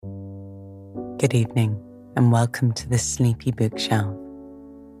Good evening, and welcome to the Sleepy Bookshelf.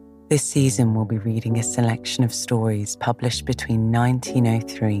 This season we'll be reading a selection of stories published between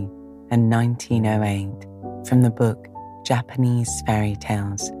 1903 and 1908 from the book Japanese Fairy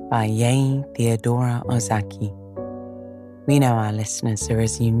Tales by Yae Theodora Ozaki. We know our listeners are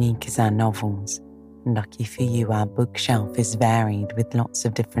as unique as our novels, and lucky for you, our bookshelf is varied with lots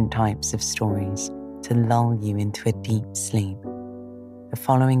of different types of stories to lull you into a deep sleep. The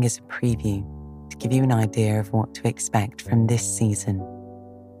following is a preview to give you an idea of what to expect from this season.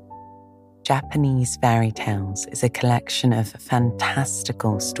 Japanese Fairy Tales is a collection of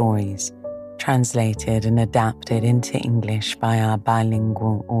fantastical stories translated and adapted into English by our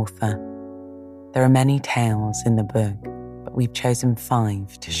bilingual author. There are many tales in the book, but we've chosen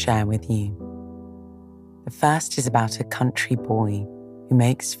 5 to share with you. The first is about a country boy who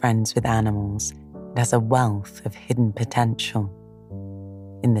makes friends with animals and has a wealth of hidden potential.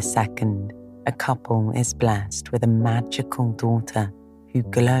 In the second, a couple is blessed with a magical daughter who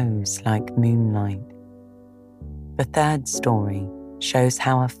glows like moonlight. The third story shows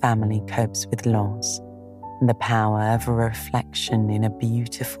how a family copes with loss and the power of a reflection in a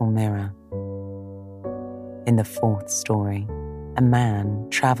beautiful mirror. In the fourth story, a man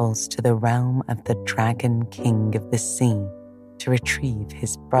travels to the realm of the Dragon King of the Sea to retrieve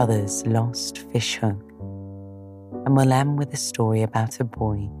his brother's lost fishhook. And we'll end with a story about a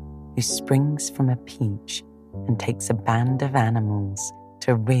boy who springs from a peach and takes a band of animals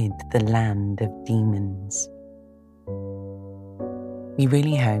to rid the land of demons. We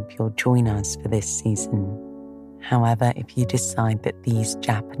really hope you'll join us for this season. However, if you decide that these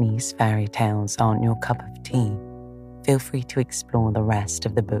Japanese fairy tales aren't your cup of tea, feel free to explore the rest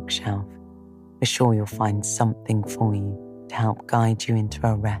of the bookshelf. We're sure you'll find something for you to help guide you into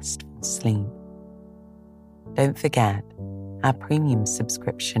a restful sleep. Don't forget, our premium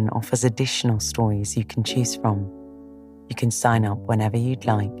subscription offers additional stories you can choose from. You can sign up whenever you'd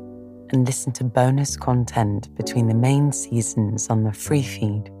like and listen to bonus content between the main seasons on the free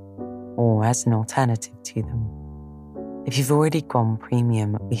feed or as an alternative to them. If you've already gone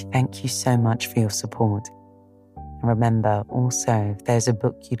premium, we thank you so much for your support. And remember also, if there's a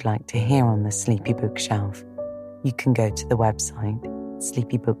book you'd like to hear on the Sleepy Bookshelf, you can go to the website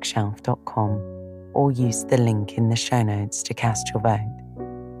sleepybookshelf.com or use the link in the show notes to cast your vote.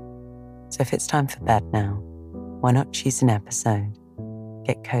 So if it's time for bed now, why not choose an episode,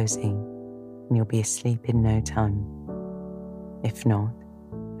 get cozy, and you'll be asleep in no time. If not,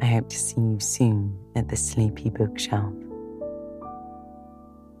 I hope to see you soon at the Sleepy Bookshelf.